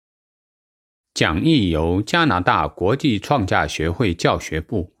讲义由加拿大国际创价学会教学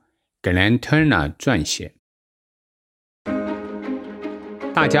部 Glenn Turner 撰写。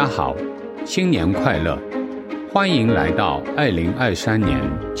大家好，新年快乐！欢迎来到2023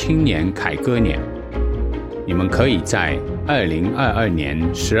年青年凯歌年。你们可以在2022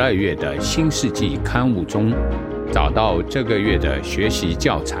年12月的新世纪刊物中找到这个月的学习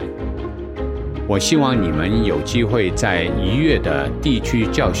教材。我希望你们有机会在1月的地区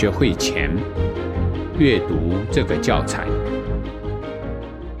教学会前阅读这个教材。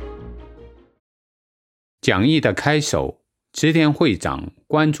讲义的开首，植田会长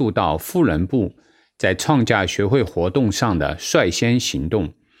关注到妇人部在创价学会活动上的率先行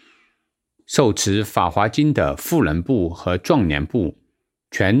动。受持法华经的妇人部和壮年部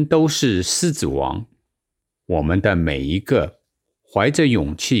全都是狮子王。我们的每一个怀着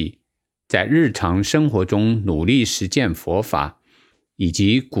勇气在日常生活中努力实践佛法，以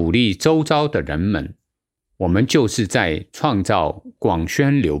及鼓励周遭的人们，我们就是在创造广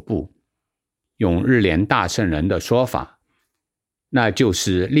宣流布。用日莲大圣人的说法，那就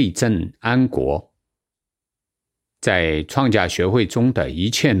是立正安国。在创价学会中的一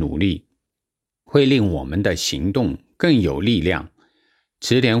切努力会令我们的行动更有力量。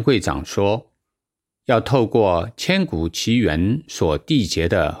植田会长说，要透过千古奇缘所缔结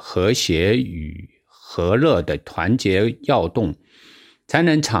的和谐与和乐的团结要动，才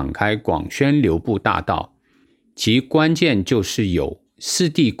能敞开广宣流布大道。其关键就是有四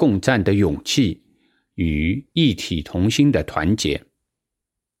地共战的勇气与一体同心的团结。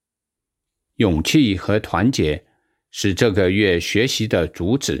勇气和团结是这个月学习的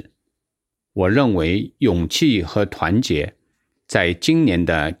主旨。我认为勇气和团结在今年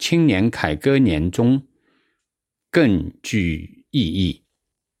的青年凯歌年中更具意义。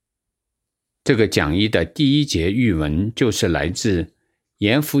这个讲义的第一节预文就是来自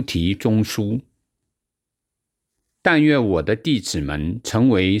阎浮提中书。但愿我的弟子们成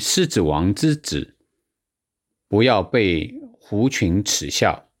为狮子王之子，不要被狐群耻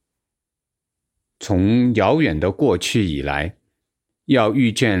笑。从遥远的过去以来，要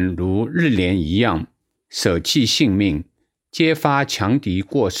遇见如日莲一样舍弃性命揭发强敌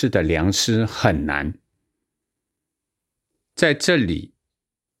过失的良师很难。在这里，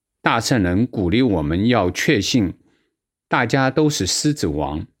大圣人鼓励我们要确信大家都是狮子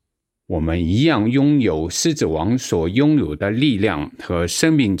王，我们一样拥有狮子王所拥有的力量和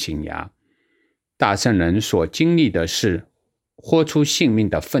生命紧牙。大圣人所经历的是豁出性命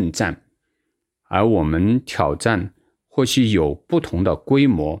的奋战，而我们挑战或许有不同的规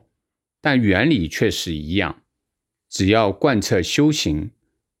模，但原理却是一样。只要贯彻修行，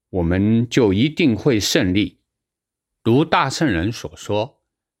我们就一定会胜利。如大圣人所说，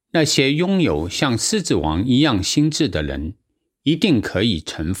那些拥有像狮子王一样心智的人，一定可以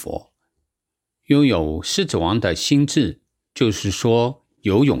成佛。拥有狮子王的心智，就是说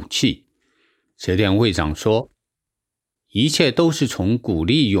有勇气。植田会长说，一切都是从鼓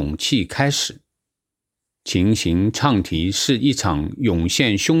励勇气开始。情形唱题是一场涌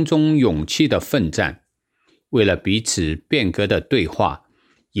现胸中勇气的奋战，为了彼此变革的对话，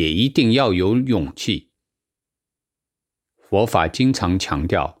也一定要有勇气。佛法经常强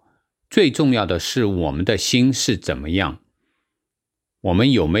调，最重要的是我们的心是怎么样。我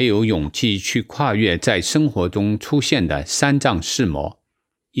们有没有勇气去跨越在生活中出现的三障四魔？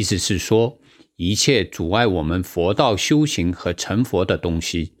意思是说，一切阻碍我们佛道修行和成佛的东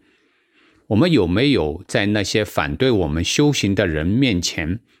西。我们有没有在那些反对我们修行的人面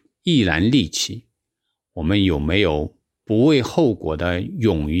前毅然立起？我们有没有不畏后果的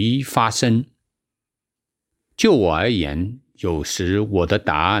勇于发声？就我而言，有时我的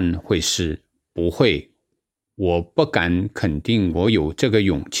答案会是不会，我不敢肯定我有这个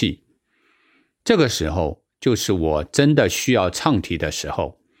勇气。这个时候就是我真的需要唱题的时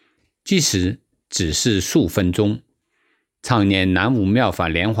候，即使只是数分钟。唱念南无妙法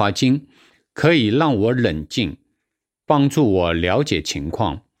莲华经可以让我冷静，帮助我了解情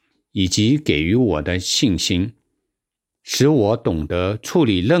况，以及给予我的信心，使我懂得处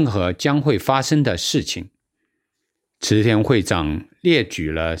理任何将会发生的事情。植田会长列举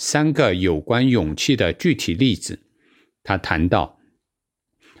了3个有关勇气的具体例子。他谈到，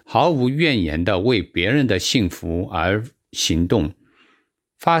毫无怨言地为别人的幸福而行动，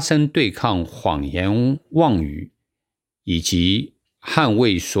发声对抗谎言妄语，以及捍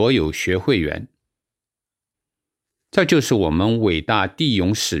卫所有学会员。这就是我们伟大地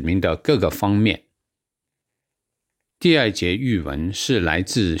勇使命的各个方面。第2节预文是来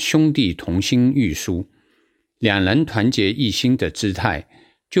自兄弟同心御书，两人团结一心的姿态，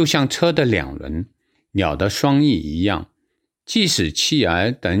就像车的2轮、鸟的双翼一样，即使妻儿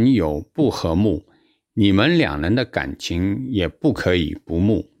等有不和睦，你们两人的感情也不可以不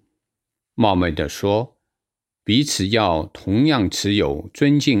睦。冒昧地说，彼此要同样持有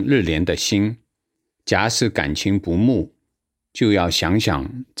尊敬日莲的心。假使感情不睦，就要想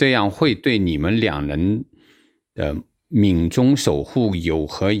想这样会对你们两人的命中守护有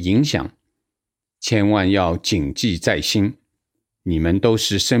何影响。千万要谨记在心，你们都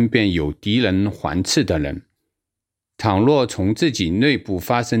是身边有敌人环伺的人。倘若从自己内部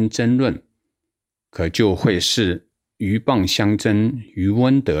发生争论，可就会是鹬蚌相争，渔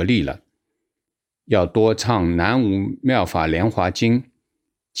翁得利了。要多唱南无妙法莲华经，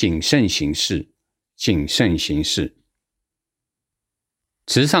谨慎行事，谨慎行事。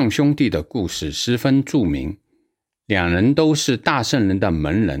池上兄弟的故事十分著名，两人都是大圣人的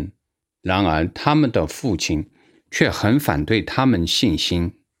门人，然而他们的父亲却很反对他们信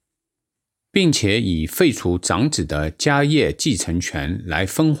心，并且以废除长子的家业继承权来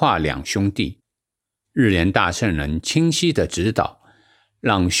分化两兄弟。日莲大圣人清晰的指导，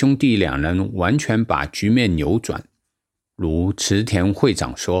让兄弟两人完全把局面扭转。如池田会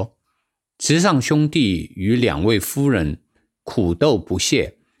长说，池上兄弟与两位夫人苦斗不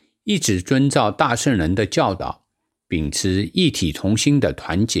懈，一直遵照大圣人的教导，秉持一体同心的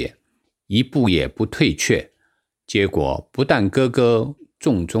团结，一步也不退却。结果不但哥哥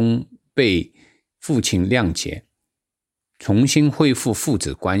重宗被父亲谅解，重新恢复父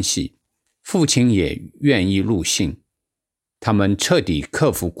子关系，父亲也愿意入信。他们彻底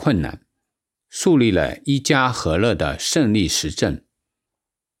克服困难，树立了一家和乐的胜利实证。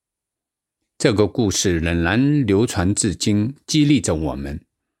这个故事仍然流传至今，激励着我们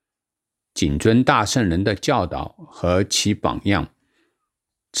谨遵大圣人的教导和其榜样，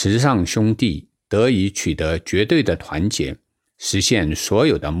池上兄弟得以取得绝对的团结，实现所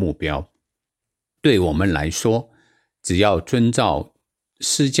有的目标。对我们来说，只要遵照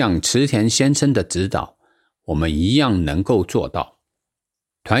师匠池田先生的指导，我们一样能够做到。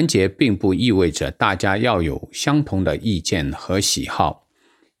团结并不意味着大家要有相同的意见和喜好，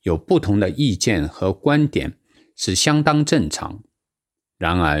有不同的意见和观点是相当正常。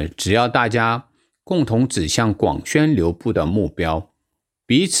然而，只要大家共同指向广宣流布的目标，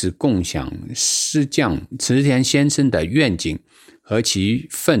彼此共享师匠池田先生的愿景和其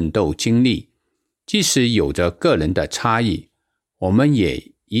奋斗经历，即使有着个人的差异，我们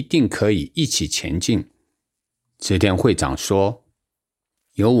也一定可以一起前进。池田会长说，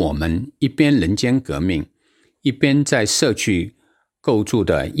有我们一边人间革命，一边在社区构筑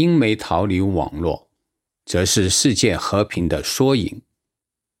的英美桃李网络，则是世界和平的缩影。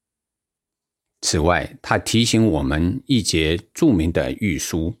此外，他提醒我们一节著名的寓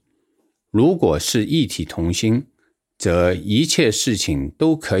书，如果是一体同心，则一切事情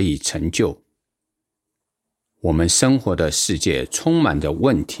都可以成就。我们生活的世界充满着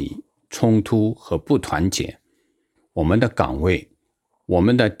问题、冲突和不团结。我们的岗位，我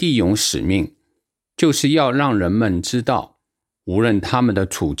们的弟兄使命，就是要让人们知道，无论他们的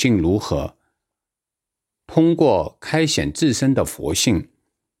处境如何，通过开显自身的佛性，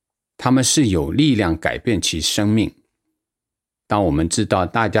他们是有力量改变其生命。当我们知道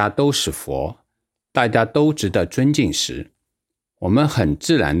大家都是佛，大家都值得尊敬时，我们很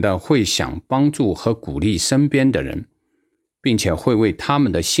自然地会想帮助和鼓励身边的人，并且会为他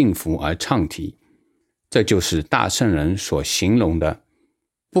们的幸福而唱题。这就是大圣人所形容的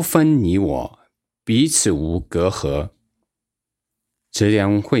不分你我，彼此无隔阂。池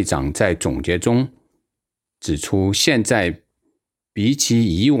田会长在总结中指出，现在比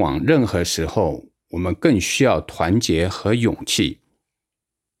起以往任何时候，我们更需要团结和勇气。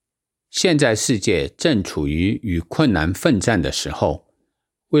现在世界正处于与困难奋战的时候，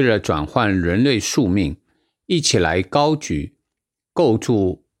为了转换人类宿命，一起来高举构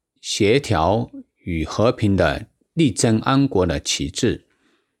筑协调与和平的力争安国的旗帜，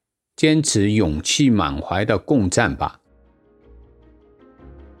坚持勇气满怀的共战吧。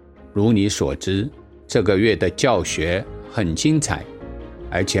如你所知，这个月的教学很精彩，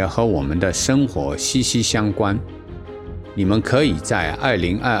而且和我们的生活息息相关。你们可以在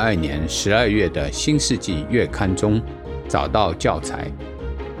2022年12月的新世纪月刊中找到教材。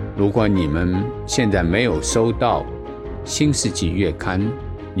如果你们现在没有收到新世纪月刊，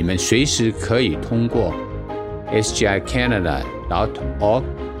你们随时可以通过 sgicanada.org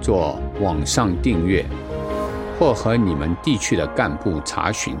做网上订阅，或和你们地区的干部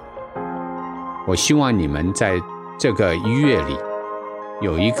查询。我希望你们在这个1月里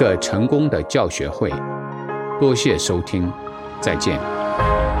有一个成功的教学会。多谢收听，再见。